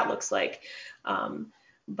that's what that looks like.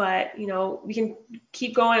 But, we can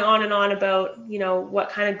keep going on and on about, what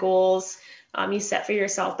kind of goals you set for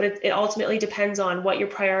yourself. But it ultimately depends on what your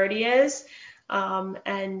priority is,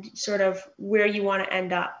 and sort of where you want to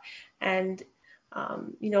end up. And,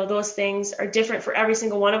 those things are different for every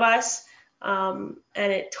single one of us. And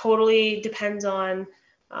it totally depends on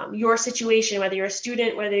your situation, whether you're a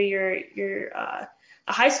student, whether you're a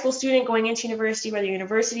high school student going into university, whether you're a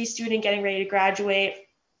university student getting ready to graduate.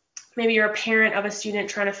 Maybe you're a parent of a student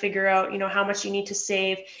trying to figure out, how much you need to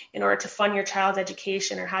save in order to fund your child's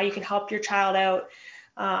education, or how you can help your child out.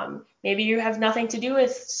 Maybe you have nothing to do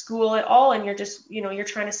with school at all, and you're just, you're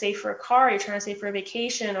trying to save for a car, you're trying to save for a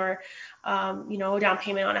vacation, or, down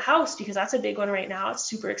payment on a house, because that's a big one right now. It's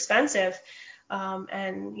super expensive.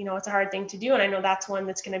 And, it's a hard thing to do. And I know that's one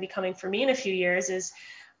that's going to be coming for me in a few years is,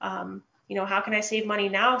 how can I save money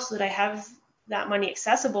now so that I have that money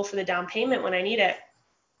accessible for the down payment when I need it?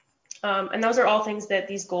 And those are all things that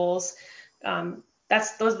these goals,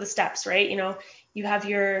 those are the steps, right? You have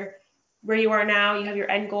where you are now, you have your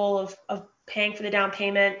end goal of paying for the down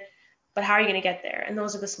payment, but how are you going to get there? And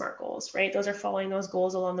those are the SMART goals, right? Those are following those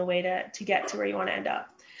goals along the way to get to where you want to end up.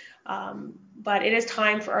 But it is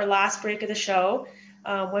time for our last break of the show.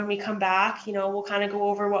 When we come back, we'll kind of go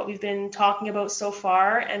over what we've been talking about so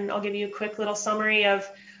far, and I'll give you a quick little summary of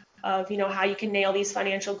how you can nail these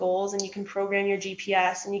financial goals, and you can program your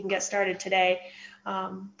GPS, and you can get started today.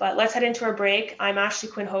 But let's head into our break. I'm Ashley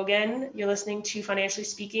Quinn Hogan. You're listening to Financially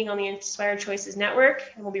Speaking on the Inspired Choices Network,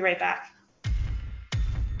 and we'll be right back.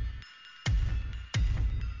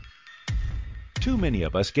 Too many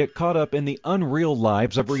of us get caught up in the unreal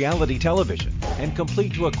lives of reality television and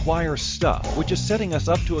complete to acquire stuff, which is setting us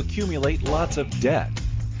up to accumulate lots of debt.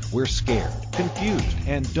 We're scared, confused,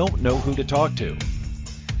 and don't know who to talk to.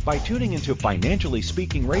 By tuning into Financially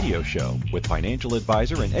Speaking radio show with financial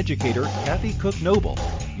advisor and educator Kathy Cook Noble,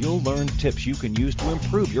 you'll learn tips you can use to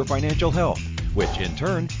improve your financial health, which in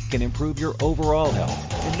turn can improve your overall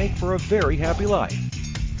health and make for a very happy life.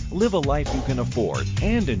 Live a life you can afford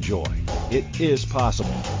and enjoy. It is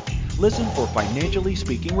possible. Listen for Financially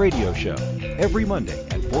Speaking radio show every Monday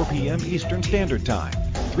at 4 p.m. Eastern Standard Time,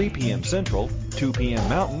 3 p.m. Central, 2 p.m.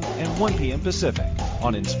 Mountain, and 1 p.m. Pacific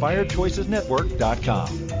on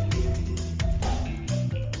InspiredChoicesNetwork.com.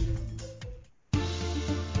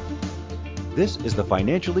 This is the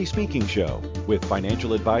Financially Speaking Show with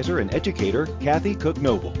financial advisor and educator Kathy Cook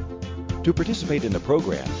Noble. To participate in the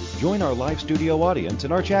program, join our live studio audience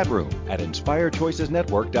in our chat room at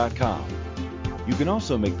InspiredChoicesNetwork.com. You can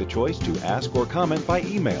also make the choice to ask or comment by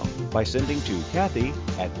email by sending to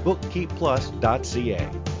Kathy@bookkeepplus.ca.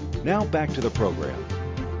 Now back to the program.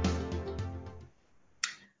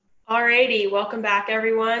 Alrighty, welcome back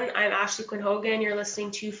everyone. I'm Ashley Quinn Hogan. You're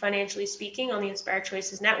listening to Financially Speaking on the Inspired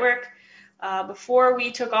Choices Network. Before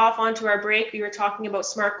we took off onto our break, we were talking about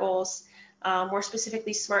SMART goals. More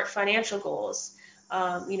specifically, SMART financial goals.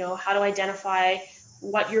 How to identify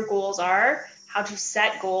what your goals are, how to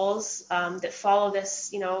set goals that follow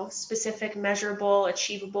this, specific, measurable,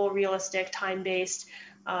 achievable, realistic, time-based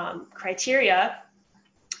criteria,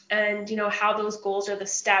 and how those goals are the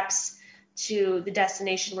steps to the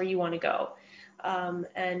destination where you want to go.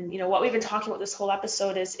 And what we've been talking about this whole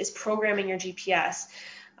episode is programming your GPS.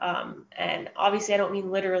 And obviously I don't mean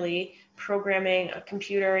literally programming a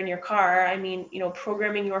computer in your car. I mean,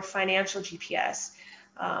 programming your financial GPS,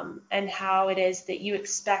 and how it is that you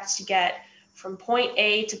expect to get from point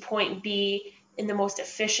A to point B in the most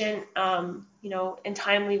efficient, and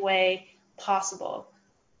timely way possible.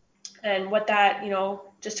 And what that,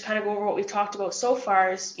 just to kind of go over what we've talked about so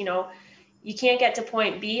far is, you can't get to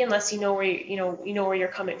point B unless you know where you're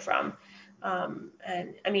coming from.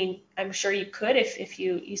 And I mean, I'm sure you could if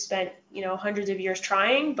you spent, hundreds of years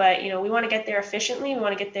trying, but, we want to get there efficiently. We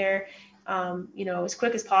want to get there, as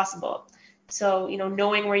quick as possible. So,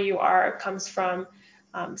 knowing where you are comes from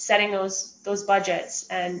setting those budgets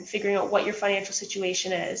and figuring out what your financial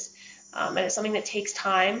situation is. And it's something that takes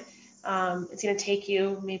time. It's going to take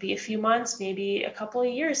you maybe a few months, maybe a couple of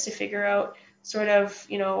years to figure out sort of,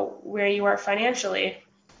 where you are financially.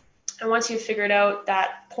 And once you've figured out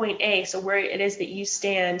that point A, so where it is that you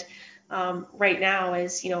stand right now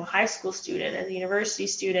as, high school student, as a university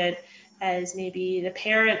student, as maybe the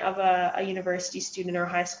parent of a university student or a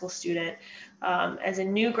high school student, as a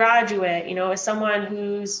new graduate, as someone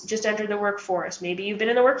who's just entered the workforce. Maybe you've been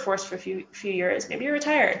in the workforce for a few years, maybe you're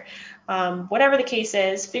retired. Whatever the case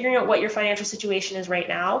is, figuring out what your financial situation is right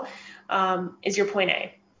now, is your point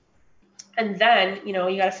A. And then, you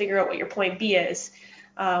got to figure out what your point B is,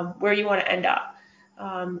 where you want to end up.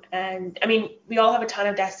 And I mean, we all have a ton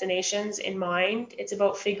of destinations in mind. It's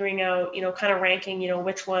about figuring out, kind of ranking,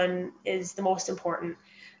 which one is the most important.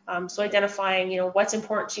 So identifying, what's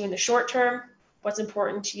important to you in the short term, what's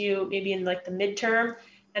important to you maybe in like the midterm,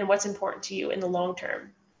 and what's important to you in the long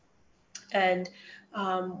term. And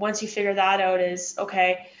once you figure that out is,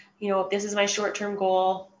 okay, this is my short-term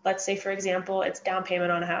goal. Let's say, for example, it's down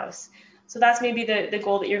payment on a house. So that's maybe the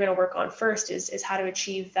goal that you're going to work on first is how to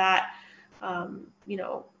achieve that,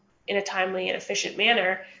 in a timely and efficient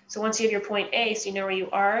manner. So once you have your point A, so you know where you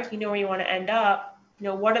are, you know where you want to end up,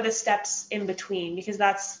 what are the steps in between? Because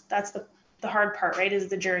that's the hard part, right, is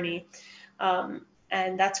the journey.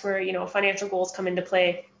 And that's where, financial goals come into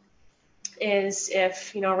play, is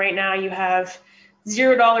if, right now you have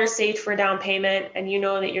 $0 saved for a down payment and you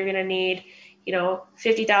know that you're going to need,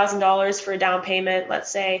 $50,000 for a down payment, let's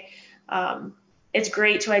say, it's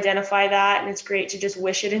great to identify that, and it's great to just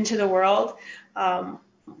wish it into the world.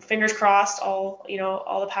 Fingers crossed, all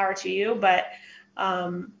the power to you, but,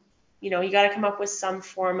 you got to come up with some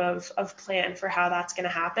form of plan for how that's going to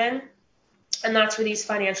happen. And that's where these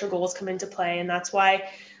financial goals come into play. And that's why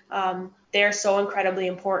they're so incredibly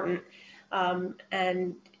important.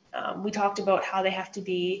 We talked about how they have to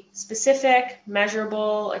be specific,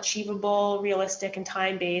 measurable, achievable, realistic, and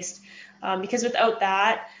time-based. Because without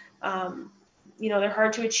that, they're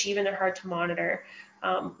hard to achieve and they're hard to monitor.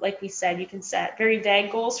 Like we said, you can set very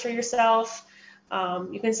vague goals for yourself.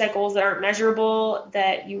 You can set goals that aren't measurable,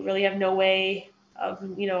 that you really have no way of,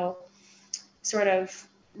 sort of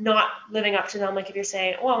not living up to them. Like if you're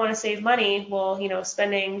saying, I want to save money, well,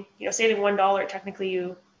 saving $1, technically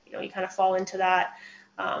you kind of fall into that.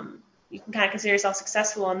 You can kind of consider yourself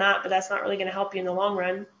successful on that, but that's not really going to help you in the long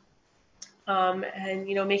run. And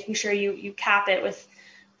making sure you cap it with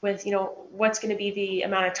what's going to be the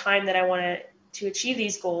amount of time that I want to achieve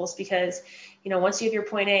these goals, because once you have your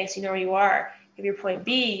point A, so you know where you are, you have your point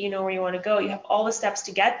B, you know where you want to go, you have all the steps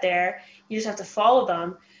to get there, you just have to follow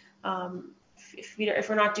them. If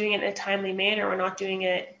we're not doing it in a timely manner, we're not doing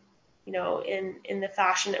it in the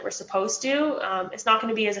fashion that we're supposed to, it's not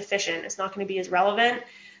going to be as efficient, it's not going to be as relevant,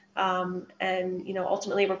 and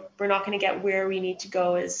ultimately we're not going to get where we need to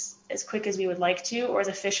go as quick as we would like to, or as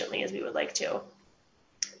efficiently as we would like to.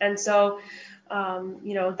 And so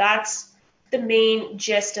that's the main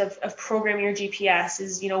gist of programming your GPS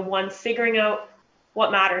is, one, figuring out what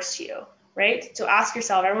matters to you, right? So ask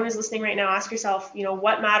yourself, everyone who's listening right now, ask yourself,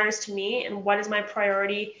 what matters to me and what is my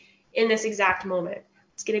priority in this exact moment?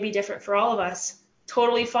 It's going to be different for all of us.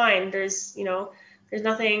 Totally fine. There's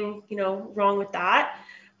nothing, wrong with that.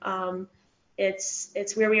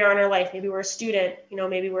 It's where we are in our life. Maybe we're a student,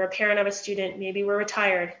 maybe we're a parent of a student, maybe we're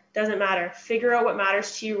retired. Doesn't matter. Figure out what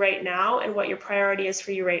matters to you right now and what your priority is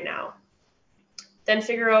for you right now. Then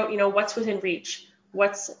figure out, what's within reach,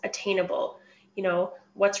 what's attainable,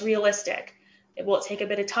 what's realistic. Will it take a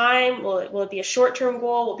bit of time? Will it be a short-term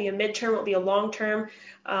goal? Will it be a midterm? Will it be a long-term?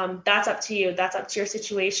 That's up to you. That's up to your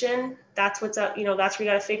situation. That's what's up. That's where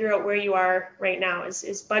you got to figure out where you are right now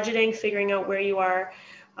is budgeting, figuring out where you are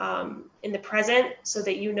in the present, so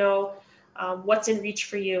that what's in reach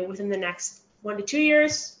for you within the next 1 to 2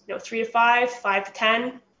 years, 3 to 5, 5 to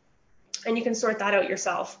 10, and you can sort that out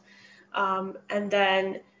yourself. And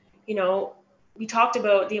then, we talked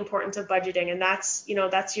about the importance of budgeting, and that's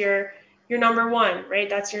your number one, right?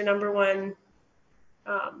 That's your number one,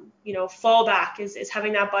 fallback is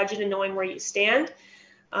having that budget and knowing where you stand.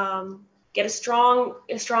 Get a strong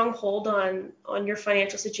hold on your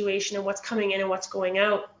financial situation and what's coming in and what's going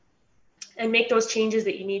out, and make those changes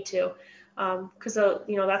that you need to, because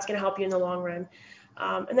that's going to help you in the long run.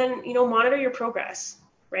 And then monitor your progress,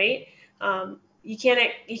 right? You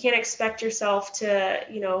can't expect yourself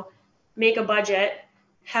to make a budget,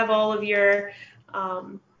 have all of your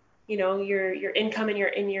your income and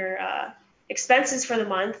your expenses for the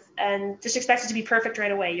month, and just expect it to be perfect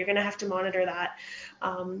right away. You're going to have to monitor that.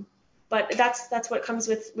 But that's what comes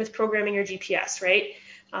with programming your GPS, right?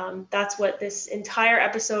 That's what this entire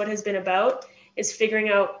episode has been about, is figuring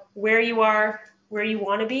out where you are, where you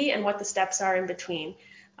want to be, and what the steps are in between.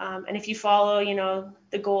 And if you follow,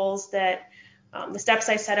 the goals that the steps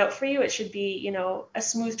I set out for you, it should be, a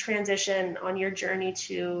smooth transition on your journey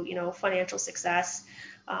to, financial success.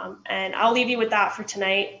 And I'll leave you with that for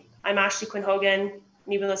tonight. I'm Ashley Quinn Hogan, and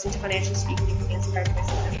you've been listening to Financially Speaking with the Inspired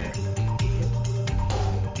Choices Network.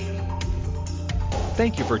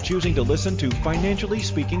 Thank you for choosing to listen to Financially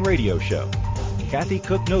Speaking Radio Show. Kathy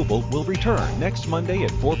Cook Noble will return next Monday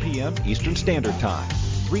at 4 p.m. Eastern Standard Time,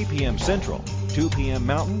 3 p.m. Central, 2 p.m.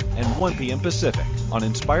 Mountain, and 1 p.m. Pacific on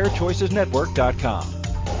InspiredChoicesNetwork.com.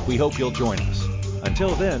 We hope you'll join us.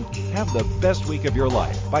 Until then, have the best week of your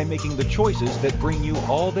life by making the choices that bring you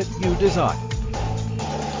all that you desire.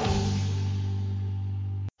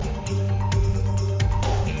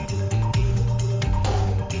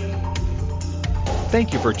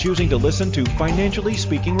 Thank you for choosing to listen to Financially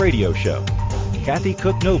Speaking Radio Show. Kathy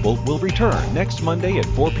Cook Noble will return next Monday at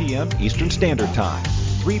 4 p.m. Eastern Standard Time,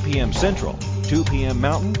 3 p.m. Central, 2 p.m.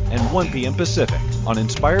 Mountain, and 1 p.m. Pacific on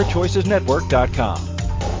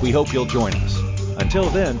InspiredChoicesNetwork.com. We hope you'll join us. Until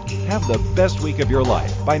then, have the best week of your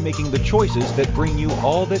life by making the choices that bring you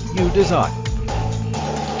all that you desire.